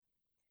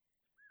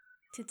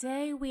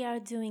Today we are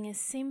doing a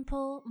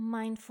simple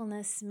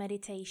mindfulness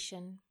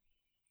meditation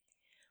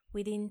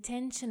with the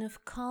intention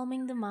of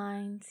calming the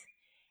mind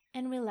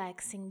and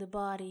relaxing the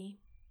body.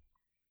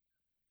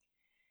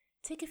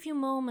 Take a few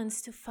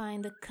moments to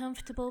find a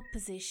comfortable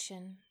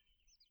position,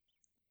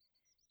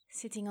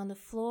 sitting on the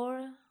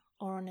floor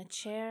or on a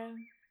chair.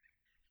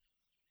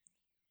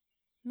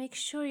 Make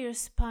sure your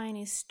spine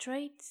is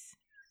straight,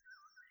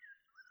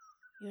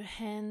 your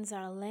hands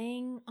are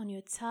laying on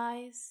your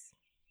thighs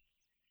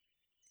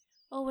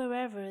or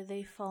wherever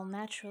they fall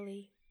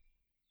naturally.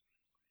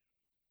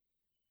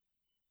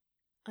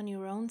 On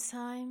your own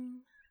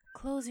time,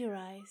 close your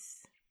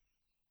eyes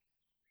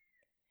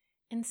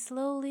and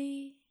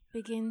slowly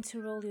begin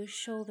to roll your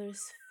shoulders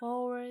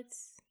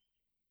forwards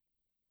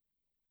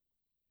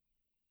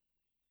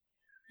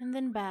and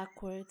then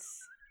backwards.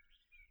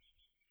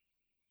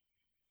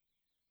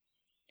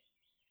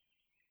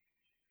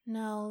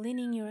 Now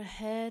leaning your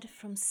head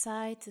from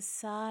side to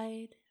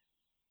side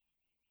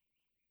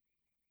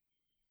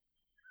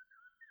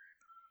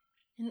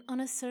and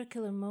on a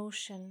circular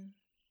motion,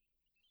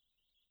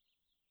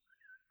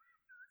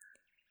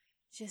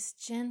 just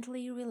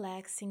gently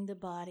relaxing the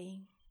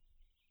body.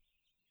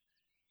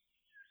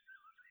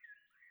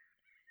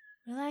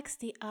 Relax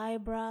the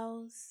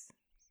eyebrows,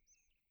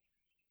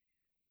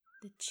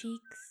 the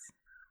cheeks,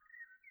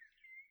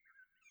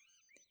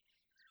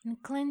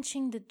 and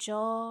clenching the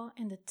jaw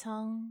and the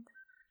tongue,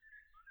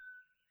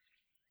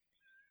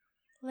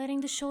 letting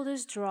the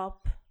shoulders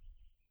drop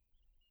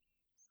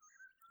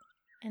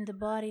and the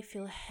body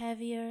feel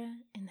heavier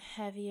and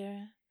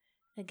heavier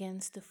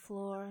against the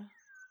floor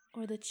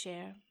or the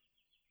chair.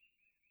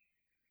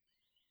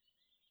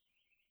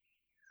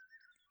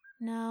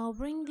 Now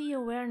bring the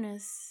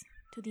awareness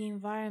to the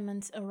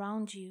environment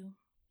around you.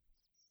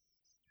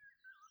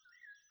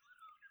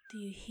 Do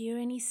you hear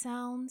any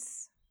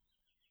sounds?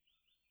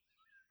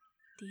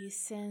 Do you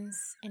sense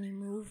any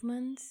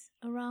movement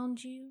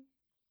around you?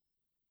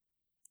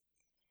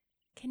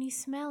 Can you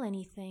smell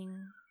anything?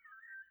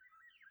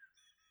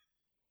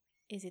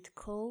 Is it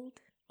cold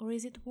or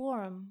is it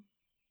warm?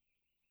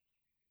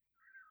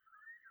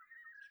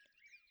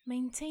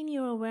 Maintain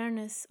your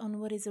awareness on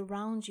what is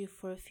around you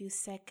for a few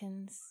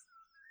seconds,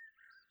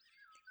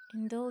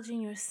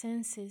 indulging your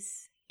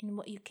senses in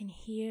what you can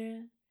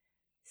hear,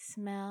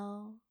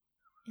 smell,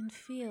 and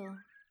feel.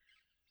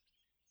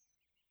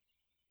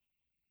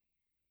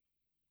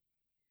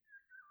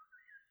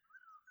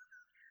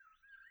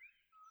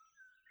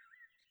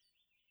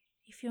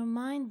 If your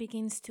mind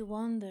begins to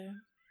wander,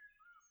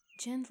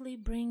 gently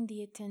bring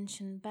the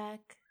attention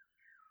back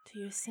to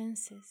your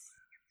senses.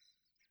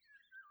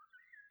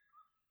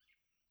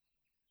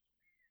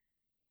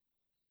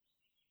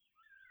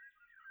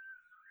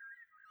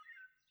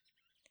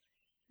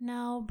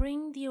 Now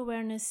bring the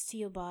awareness to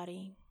your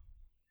body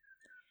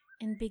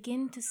and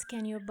begin to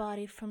scan your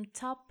body from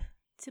top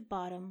to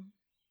bottom.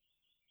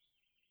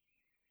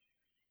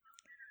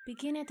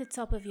 Begin at the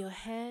top of your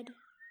head,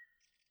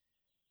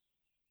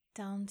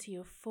 down to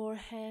your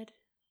forehead,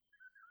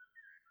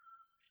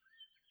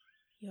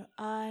 your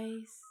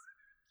eyes,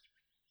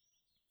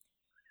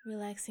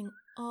 relaxing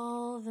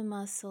all the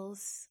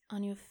muscles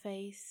on your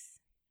face.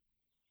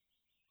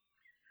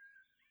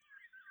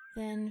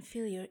 Then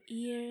feel your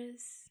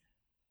ears,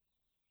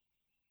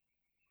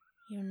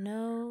 your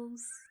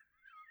nose,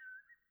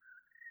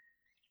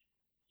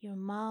 your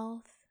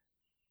mouth,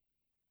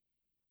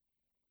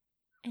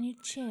 and your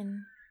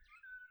chin.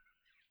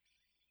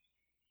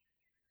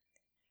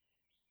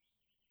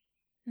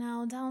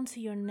 Now down to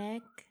your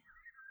neck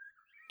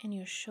and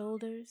your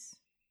shoulders.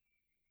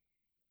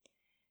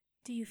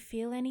 Do you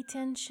feel any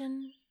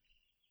tension?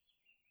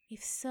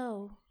 If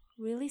so,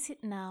 release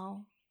it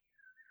now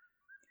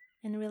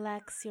and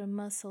relax your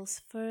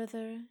muscles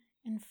further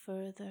and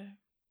further.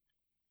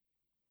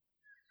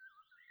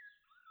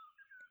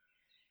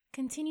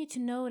 Continue to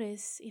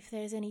notice if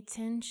there's any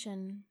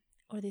tension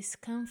or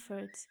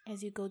discomfort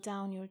as you go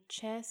down your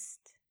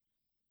chest,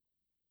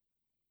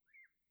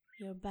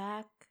 your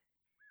back,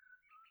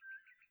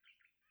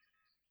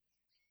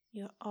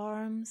 your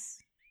arms,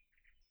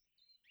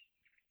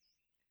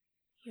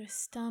 your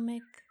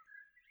stomach,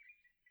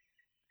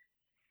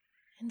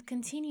 and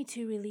continue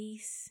to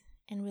release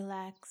and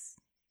relax.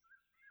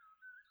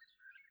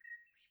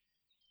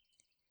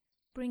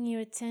 Bring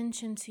your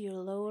attention to your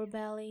lower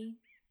belly,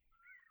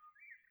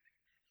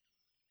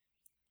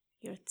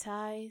 your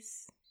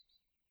thighs,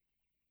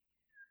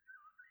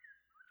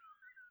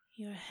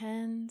 your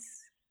hands,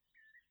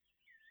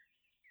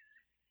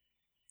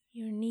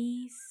 your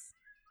knees,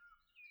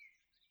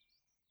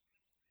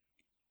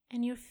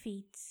 and your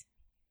feet.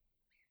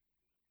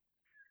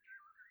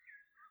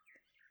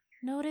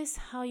 Notice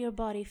how your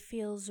body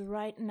feels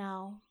right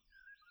now.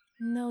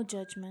 No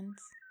judgment.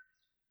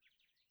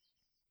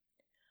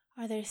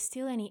 Are there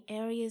still any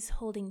areas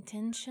holding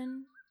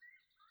tension?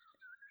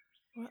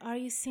 Or are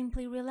you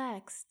simply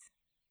relaxed?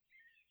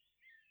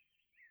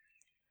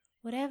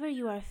 Whatever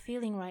you are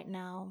feeling right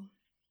now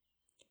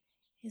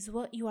is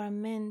what you are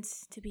meant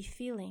to be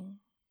feeling.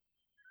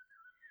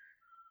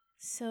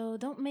 So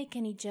don't make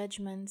any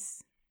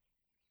judgments.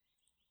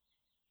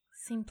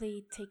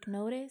 Simply take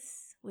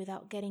notice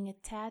without getting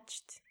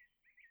attached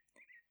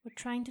or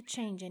trying to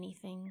change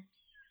anything.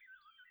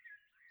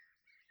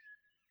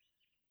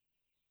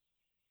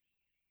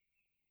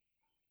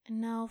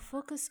 And now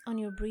focus on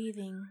your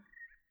breathing.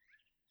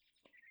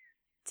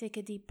 Take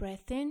a deep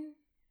breath in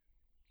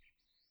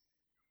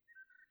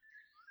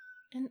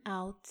and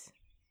out,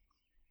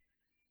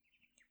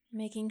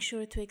 making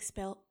sure to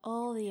expel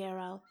all the air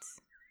out.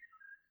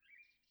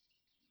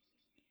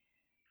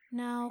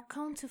 Now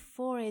count to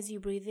 4 as you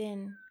breathe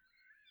in.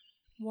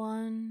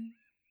 1,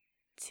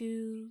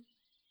 2,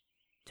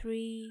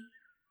 3,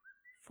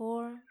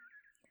 4,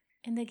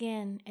 and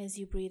again as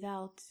you breathe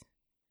out.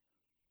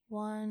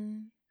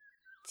 1,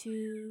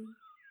 2,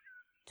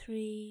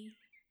 3,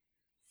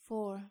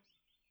 4.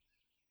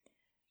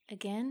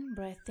 Again,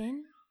 breath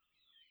in.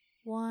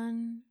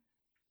 1,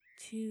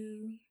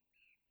 2,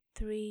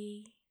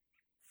 3,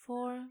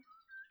 4,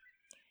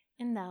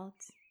 and out.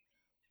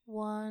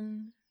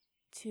 1,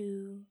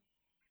 2,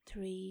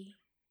 3,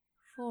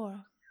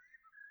 4.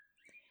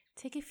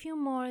 Take a few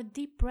more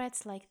deep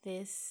breaths like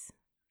this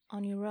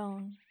on your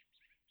own.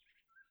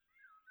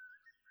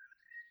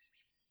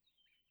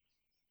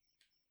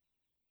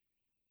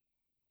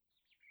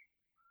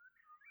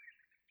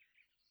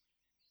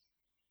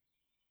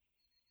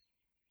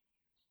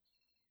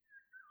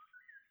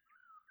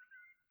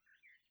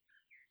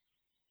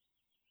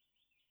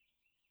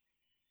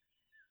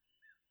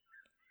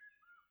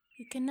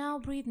 You can now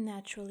breathe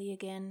naturally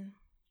again,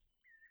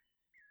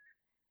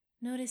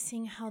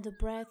 noticing how the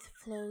breath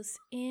flows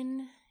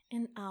in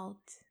and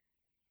out.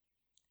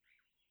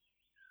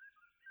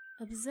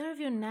 Observe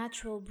your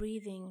natural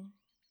breathing,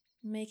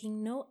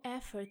 making no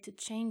effort to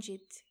change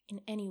it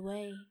in any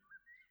way.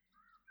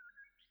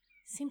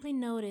 Simply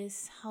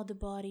notice how the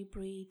body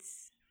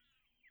breathes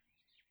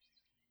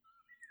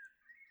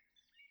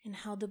and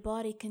how the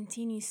body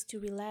continues to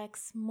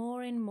relax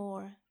more and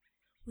more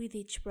with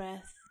each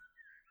breath.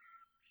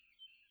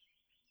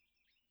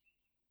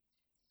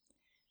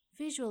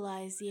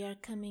 Visualize the air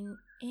coming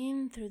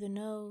in through the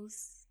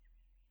nose,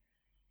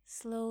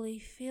 slowly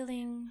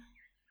filling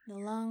the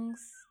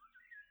lungs,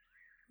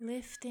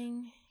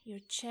 lifting your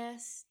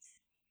chest,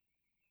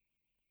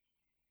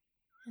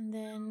 and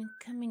then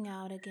coming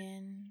out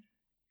again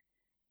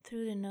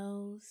through the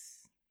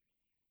nose.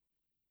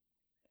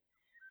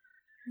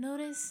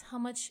 Notice how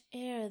much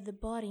air the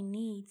body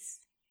needs,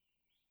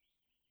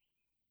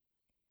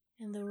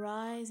 and the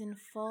rise and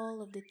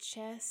fall of the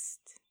chest,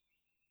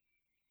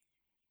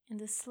 and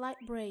the slight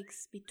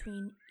breaks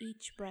between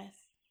each breath.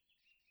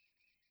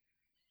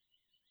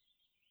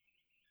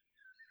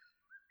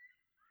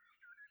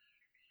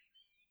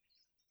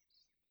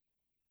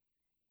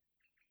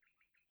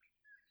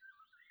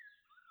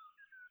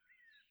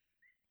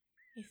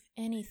 If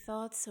any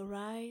thoughts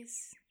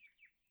arise,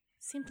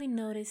 simply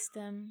notice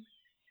them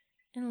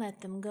and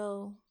let them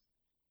go,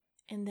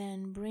 and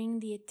then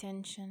bring the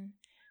attention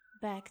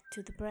back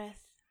to the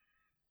breath.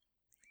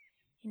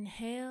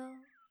 Inhale,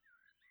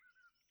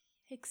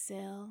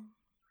 exhale,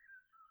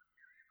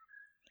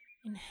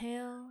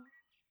 inhale,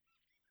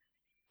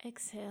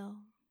 exhale.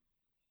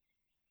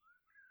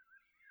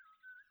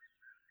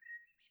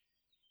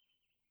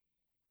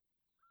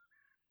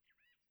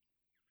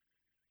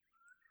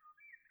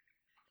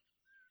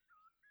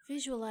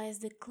 Visualize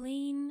the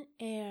clean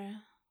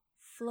air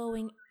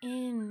flowing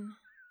in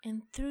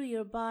and through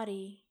your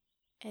body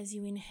as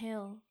you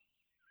inhale.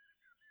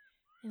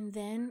 And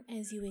then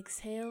as you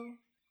exhale,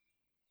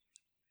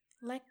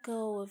 let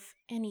go of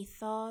any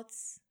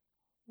thoughts,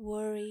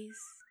 worries,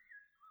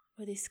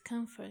 or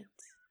discomfort.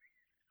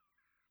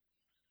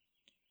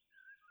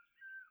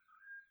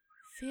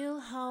 Feel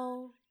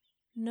how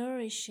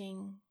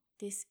nourishing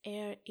this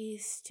air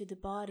is to the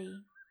body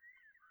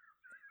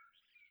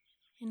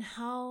and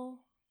how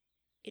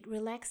it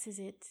relaxes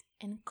it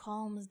and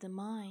calms the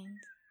mind.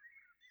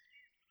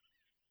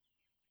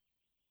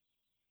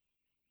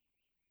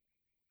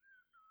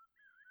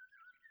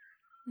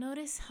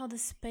 Notice how the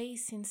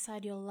space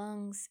inside your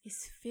lungs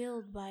is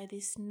filled by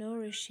this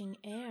nourishing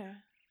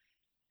air,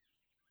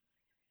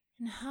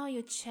 and how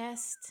your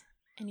chest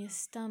and your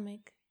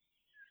stomach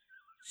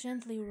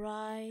gently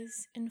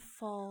rise and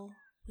fall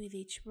with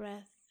each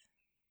breath.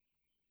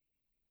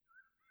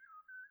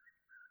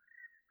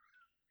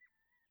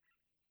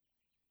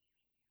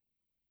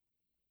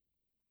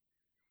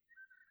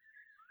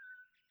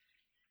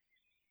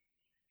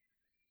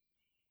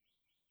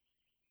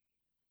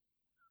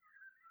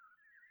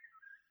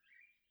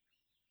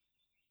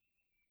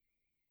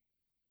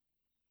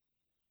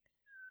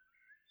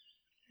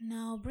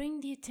 Now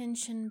bring the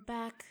attention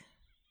back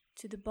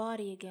to the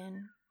body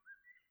again,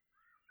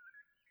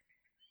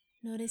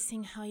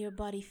 noticing how your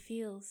body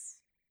feels,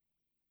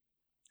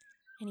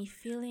 any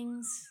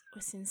feelings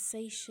or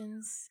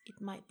sensations it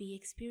might be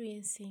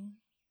experiencing.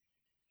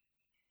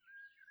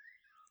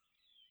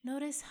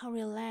 Notice how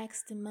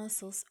relaxed the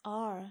muscles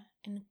are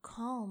and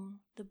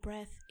calm the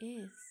breath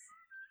is.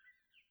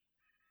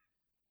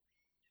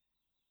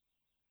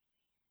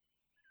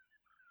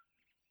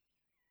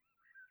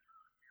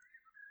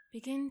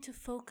 Begin to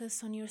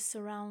focus on your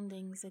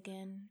surroundings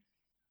again.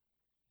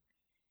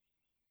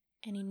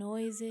 Any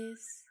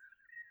noises,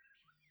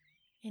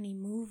 any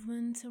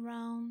movement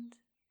around.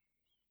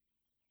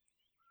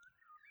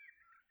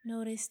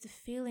 Notice the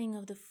feeling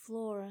of the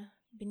floor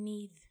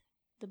beneath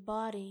the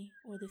body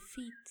or the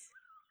feet.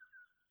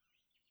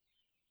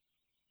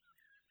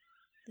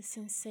 The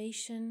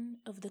sensation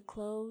of the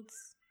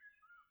clothes,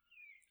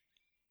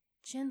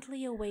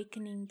 gently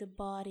awakening the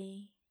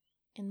body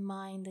and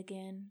mind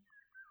again.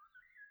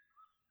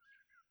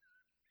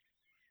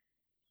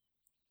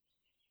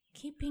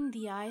 Keeping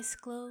the eyes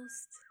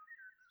closed,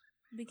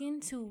 begin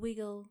to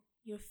wiggle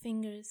your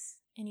fingers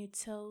and your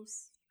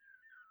toes.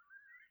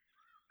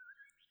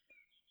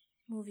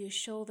 Move your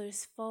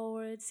shoulders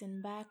forwards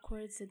and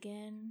backwards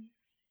again.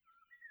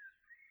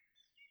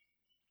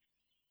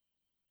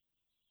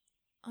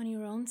 On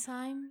your own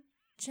time,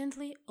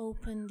 gently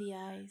open the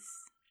eyes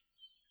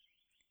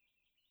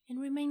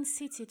and remain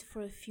seated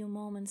for a few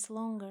moments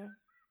longer.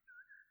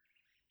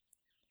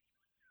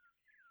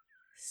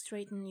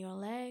 Straighten your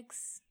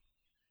legs,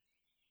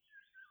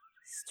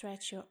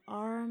 stretch your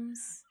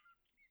arms.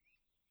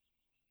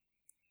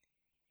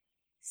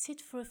 Sit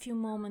for a few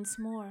moments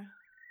more,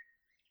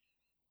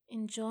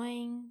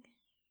 enjoying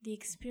the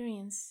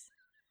experience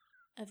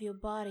of your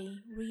body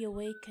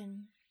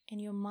reawaken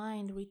and your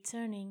mind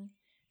returning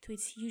to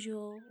its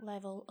usual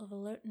level of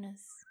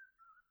alertness.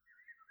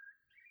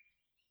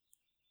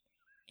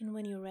 And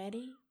when you're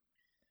ready,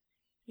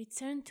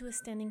 return to a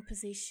standing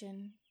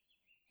position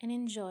and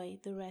enjoy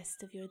the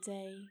rest of your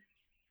day.